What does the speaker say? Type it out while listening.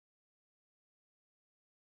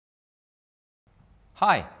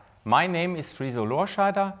Hi, my name is Friso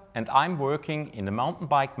Lorscheider and I'm working in the mountain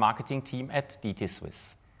bike marketing team at DT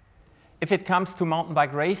Swiss. If it comes to mountain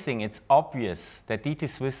bike racing, it's obvious that DT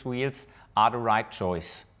Swiss wheels are the right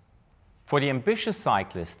choice. For the ambitious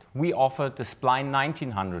cyclist, we offer the SPLINE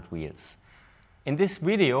 1900 wheels. In this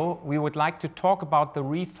video, we would like to talk about the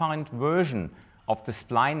refined version of the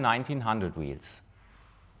SPLINE 1900 wheels.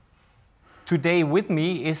 Today with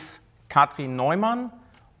me is Katrin Neumann,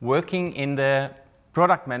 working in the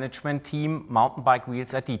product management team mountain bike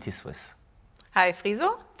wheels at DT Swiss. Hi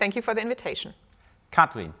Friso, thank you for the invitation.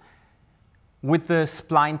 Katrin, with the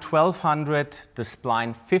SPLINE 1200, the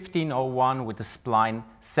SPLINE 1501, with the SPLINE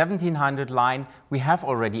 1700 line, we have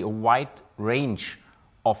already a wide range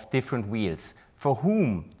of different wheels. For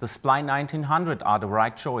whom the SPLINE 1900 are the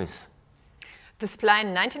right choice? The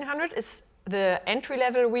SPLINE 1900 is the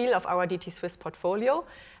entry-level wheel of our DT Swiss portfolio,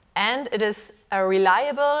 and it is a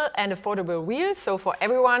reliable and affordable wheel. So for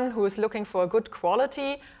everyone who is looking for a good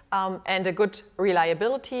quality and a good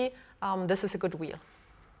reliability, this is a good wheel.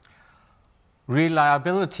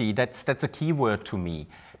 Reliability, that's a key word to me.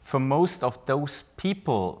 For most of those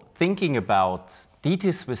people thinking about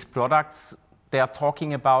DT Swiss products, they are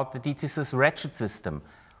talking about the DT Swiss Ratchet system.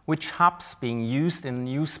 Which hubs being used in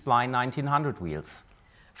new SPLINE 1900 wheels?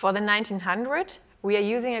 For the 1900, we are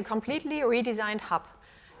using a completely redesigned hub.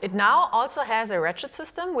 It now also has a ratchet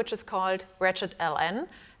system, which is called Ratchet LN.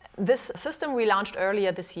 This system we launched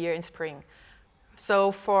earlier this year in spring.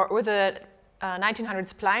 So with the 1900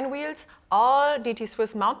 SPLINE wheels, all DT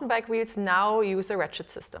Swiss mountain bike wheels now use a ratchet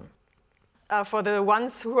system. For the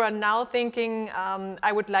ones who are now thinking,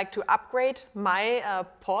 I would like to upgrade my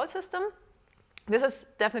pawl system, this is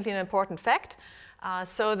definitely an important fact.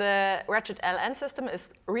 So the Ratchet LN system is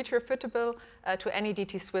retrofittable to any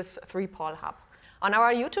DT Swiss 3-pawl hub. On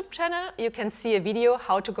our YouTube channel, you can see a video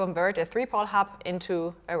how to convert a 3-pawl hub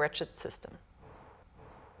into a ratchet system.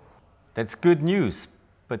 That's good news,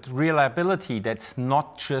 but reliability, that's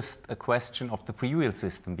not just a question of the freewheel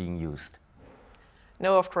system being used.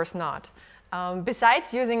 No, of course not.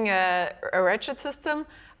 Besides using a ratchet system,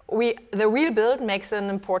 the wheel build makes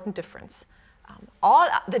an important difference. All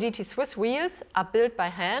the DT Swiss wheels are built by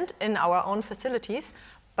hand in our own facilities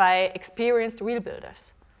by experienced wheel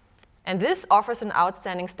builders. And this offers an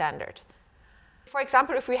outstanding standard. For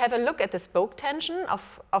example, if we have a look at the spoke tension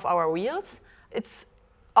of our wheels, it's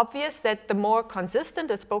obvious that the more consistent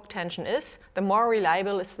the spoke tension is, the more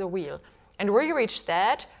reliable is the wheel. And we reach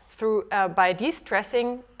that through, by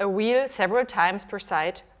de-stressing a wheel several times per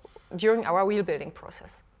side during our wheel building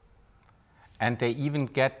process. And they even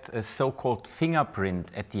get a so-called fingerprint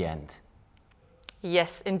at the end.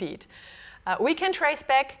 Yes, indeed. We can trace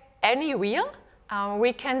back any wheel.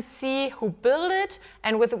 We can see who built it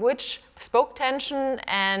and with which spoke tension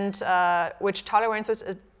and which tolerances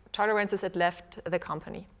it left the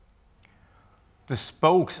company. The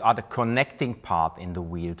spokes are the connecting part in the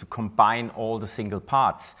wheel to combine all the single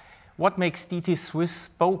parts. What makes DT Swiss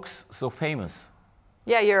spokes so famous?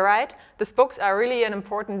 Yeah, you're right. The spokes are really an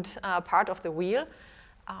important part of the wheel.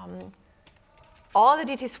 All the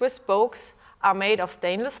DT Swiss spokes are made of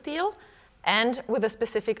stainless steel and with a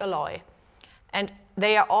specific alloy. And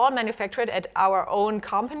they are all manufactured at our own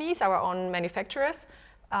companies, our own manufacturers,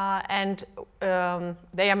 and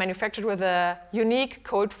they are manufactured with a unique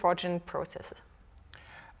cold forging process.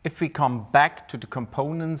 If we come back to the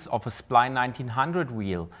components of a SPLINE 1900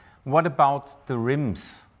 wheel, what about the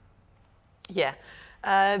rims? Yeah,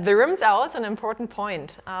 the rims are also an important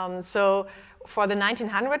point. So for the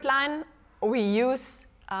 1900 line, we use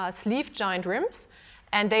sleeve joint rims,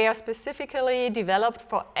 and they are specifically developed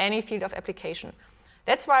for any field of application.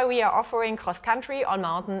 That's why we are offering cross-country,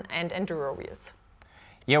 all-mountain and enduro wheels.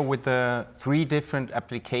 Yeah, with the 3 different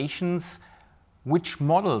applications, which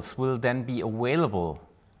models will then be available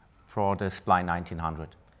for the SPLINE 1900?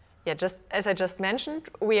 Yeah, just as I just mentioned,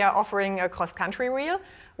 we are offering a cross-country wheel,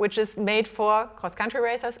 which is made for cross-country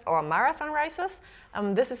racers or marathon racers.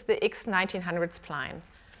 This is the X1900 SPLINE.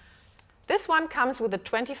 This one comes with a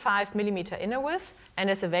 25mm inner width and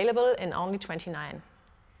is available in only 29.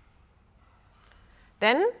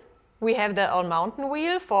 Then we have the all-mountain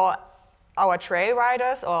wheel for our trail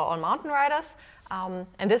riders or all-mountain riders,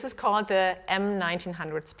 and this is called the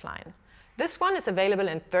M1900 SPLINE. This one is available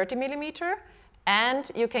in 30mm,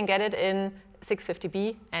 and you can get it in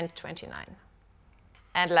 650B and 29.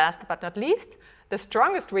 And last but not least, the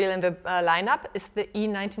strongest wheel in the lineup is the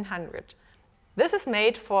E1900. This is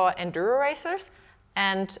made for enduro racers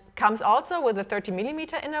and comes also with a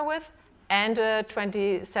 30mm inner width and a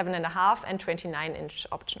 27.5 and 29-inch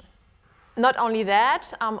option. Not only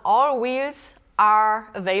that, all wheels are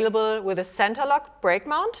available with a center lock brake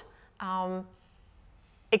mount,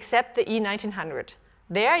 except the E1900.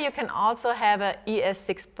 There you can also have a ES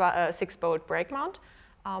 6-bolt brake mount.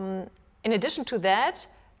 In addition to that,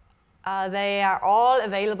 they are all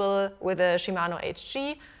available with a Shimano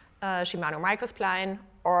HG, Shimano MicroSpline,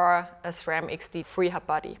 or a SRAM XD freehub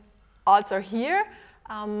body. Also here,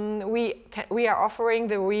 we are offering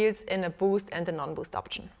the wheels in a boost and a non-boost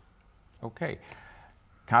option. Okay.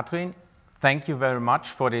 Katrin, thank you very much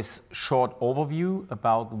for this short overview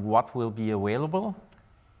about what will be available.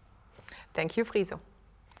 Thank you, Friso.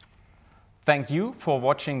 Thank you for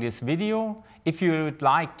watching this video. If you would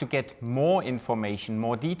like to get more information,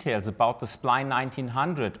 more details about the SPLINE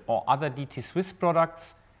 1900 or other DT Swiss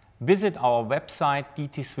products, visit our website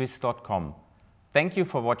dtswiss.com. Thank you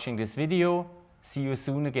for watching this video. See you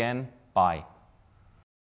soon again. Bye.